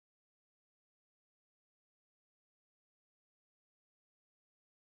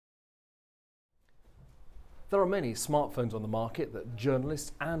There are many smartphones on the market that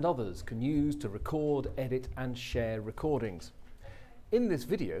journalists and others can use to record, edit and share recordings. In this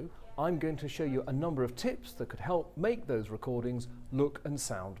video, I'm going to show you a number of tips that could help make those recordings look and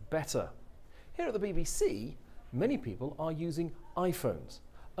sound better. Here at the BBC, many people are using iPhones,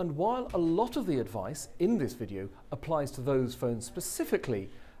 and while a lot of the advice in this video applies to those phones specifically,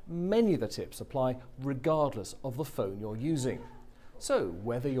 many of the tips apply regardless of the phone you're using. So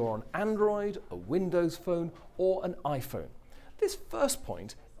whether you're on Android, a Windows phone or an iPhone, this first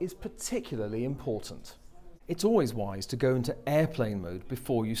point is particularly important. It's always wise to go into airplane mode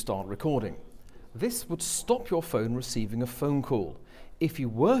before you start recording. This would stop your phone receiving a phone call. If you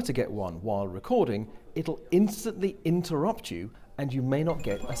were to get one while recording, it'll instantly interrupt you and you may not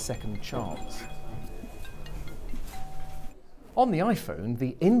get a second chance. On the iPhone,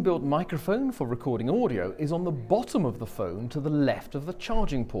 the inbuilt microphone for recording audio is on the bottom of the phone to the left of the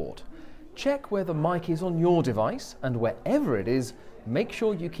charging port. Check where the mic is on your device, and wherever it is, make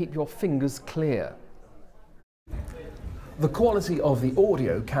sure you keep your fingers clear. The quality of the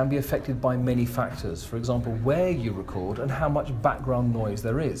audio can be affected by many factors, for example where you record and how much background noise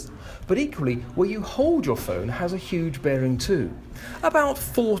there is. But equally, where you hold your phone has a huge bearing too. About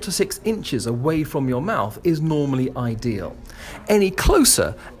 4 to 6 inches away from your mouth is normally ideal. Any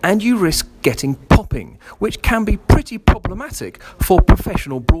closer and you risk getting popping, which can be pretty problematic for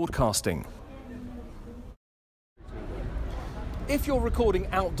professional broadcasting. If you're recording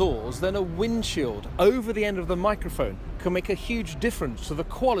outdoors, then a windshield over the end of the microphone can make a huge difference to the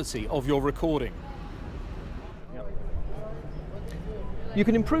quality of your recording. You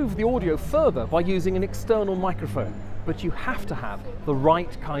can improve the audio further by using an external microphone, but you have to have the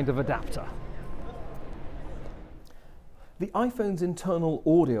right kind of adapter. The iPhone's internal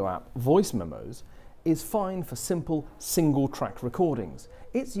audio app, Voice Memos, is fine for simple single-track recordings.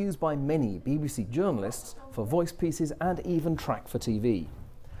 It's used by many BBC journalists for voice pieces and even track for TV.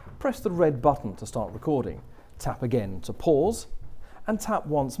 Press the red button to start recording, tap again to pause, and tap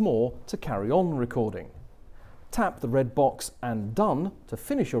once more to carry on recording. Tap the red box and Done to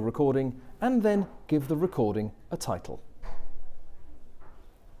finish your recording, and then give the recording a title.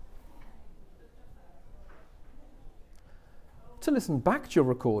 To listen back to your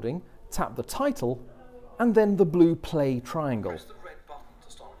recording, tap the title and then the blue play triangle. Press the red button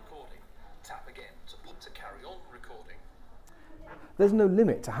to start recording. Tap again to carry on recording. There's no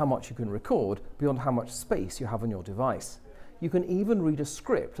limit to how much you can record beyond how much space you have on your device. You can even read a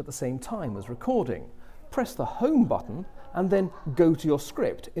script at the same time as recording. Press the home button and then go to your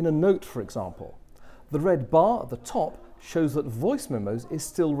script in a note, for example. The red bar at the top shows that Voice Memos is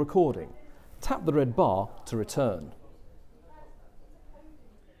still recording. Tap the red bar to return.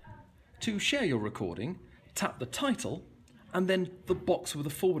 To share your recording, tap the title and then the box with a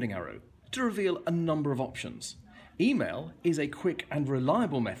forwarding arrow to reveal a number of options. Email is a quick and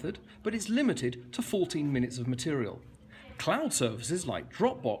reliable method, but it's limited to 14 minutes of material. Cloud services like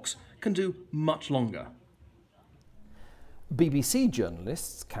Dropbox can do much longer. BBC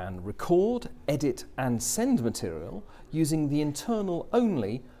journalists can record, edit and send material using the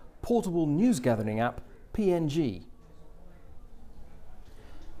internal-only portable news gathering app PNG.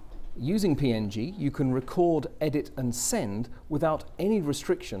 Using PNG, you can record, edit and send without any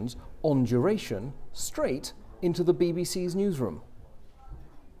restrictions on duration straight into the BBC's newsroom.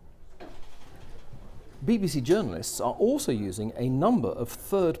 BBC journalists are also using a number of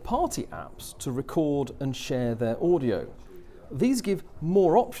third-party apps to record and share their audio. These give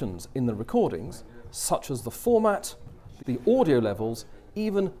more options in the recordings, such as the format, the audio levels,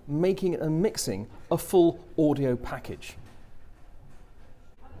 even making and mixing a full audio package.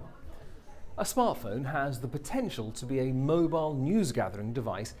 A smartphone has the potential to be a mobile news gathering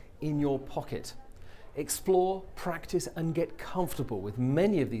device in your pocket. Explore, practice and get comfortable with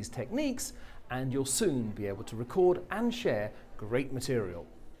many of these techniques, and you'll soon be able to record and share great material.